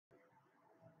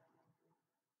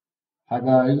Hi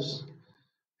guys,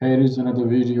 here is another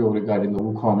video regarding the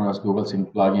WooCommerce Google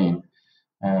Sync plugin.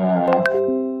 Uh,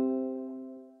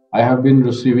 I have been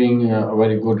receiving a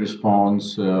very good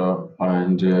response,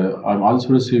 and I'm also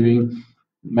receiving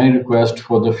many requests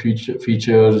for the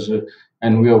features,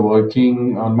 and we are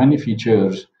working on many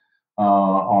features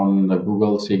on the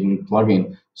Google Sync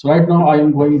plugin. So right now, I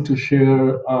am going to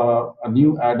share a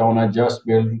new add-on I just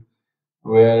built,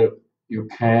 where you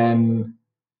can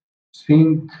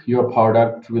sync your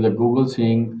product with a Google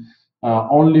Sync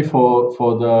only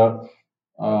for the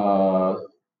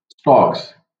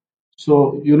stocks.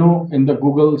 So in the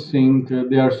Google Sync,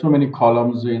 there are so many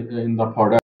columns in the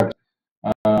product,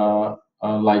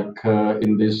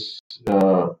 in this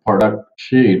product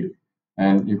sheet,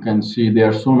 and you can see there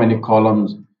are so many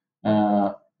columns.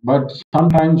 Uh, but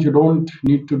sometimes you don't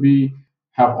need to be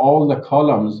have all the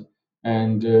columns,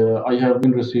 and I have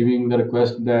been receiving the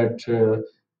request that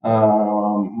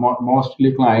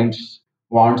mostly clients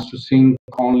wants to sync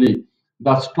only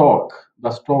the stock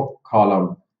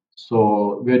column,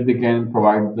 so where they can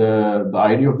provide the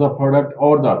ID of the product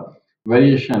or the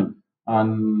variation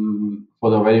and for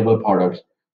the variable products.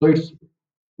 So it's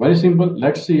very simple.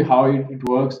 Let's see how it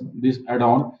works, this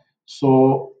add-on.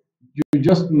 So you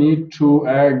just need to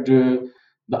add the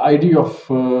ID of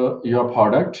your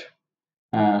product.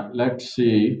 Let's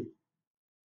see.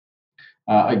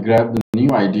 I grab the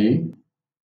new ID,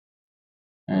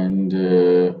 and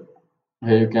here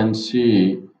you can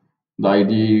see the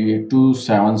ID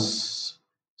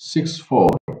 2764.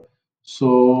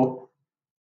 So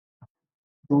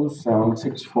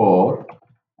 2764,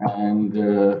 and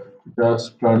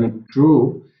just turn it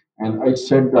true, and I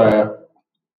set the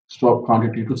stock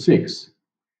quantity to 6.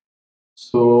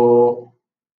 So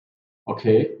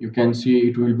okay, you can see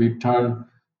it will be turned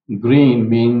green,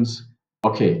 means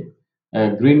okay.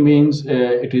 Green means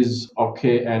it is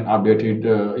okay and updated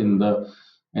in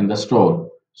the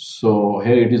store. So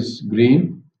here it is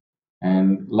green,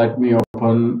 and let me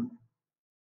open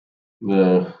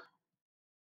the,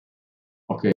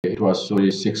 okay, it was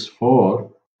sorry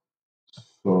 64.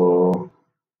 So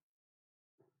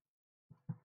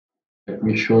let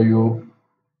me show you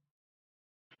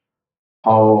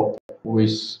how we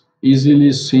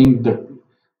easily sync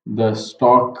the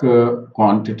stock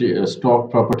quantity,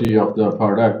 stock property of the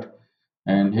product.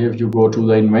 And here you go to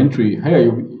the inventory.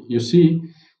 Here you see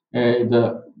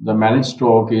the managed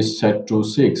stock is set to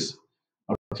 6.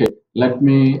 Okay, let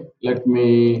me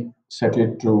set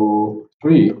it to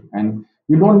 3, and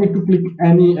you don't need to click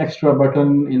any extra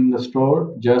button in the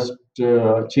store. Just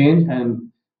change,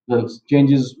 and the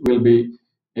changes will be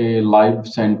live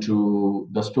sent to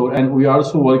the store. And we are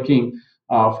also working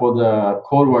for the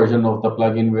core version of the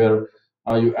plugin, where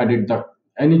you edit the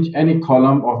any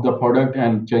column of the product,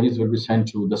 and changes will be sent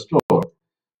to the store.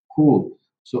 Cool.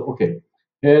 So okay,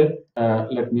 here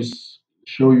let me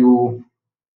show you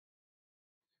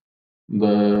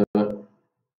the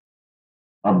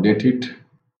updated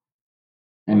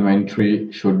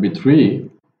inventory should be 3.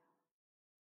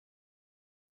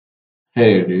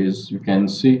 Here it is, you can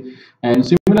see. And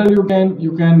similarly,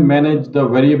 you can manage the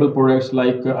variable products.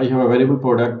 Like I have a variable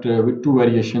product with 2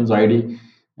 variations ID.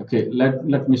 Okay,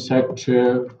 let me set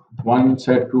one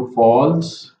set to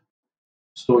false,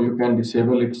 so you can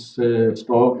disable its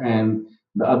stock, and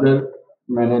the other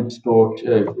managed stock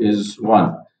is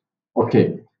 1.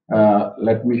 Okay,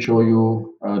 let me show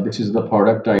you. This is the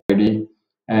product ID,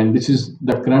 and this is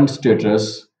the current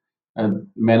status.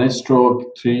 Manage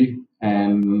stroke 3,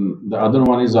 and the other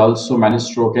one is also manage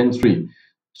stroke and 3.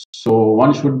 So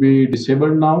one should be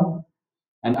disabled now,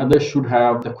 and other should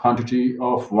have the quantity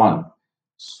of 1.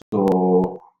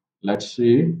 So let's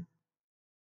see.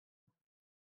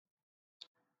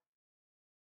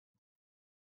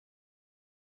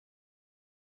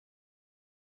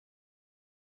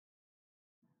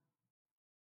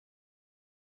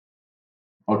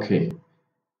 Okay,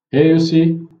 here you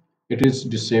see it is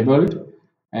disabled,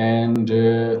 and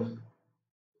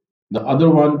the other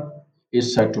one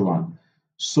is set to 1.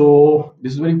 So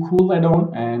this is very cool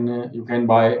add-on, and you can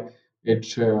buy it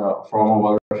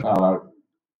from our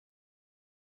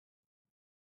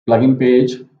plugin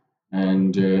page,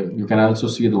 and you can also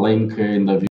see the link in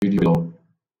the video below.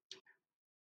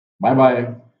 Bye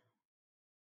bye.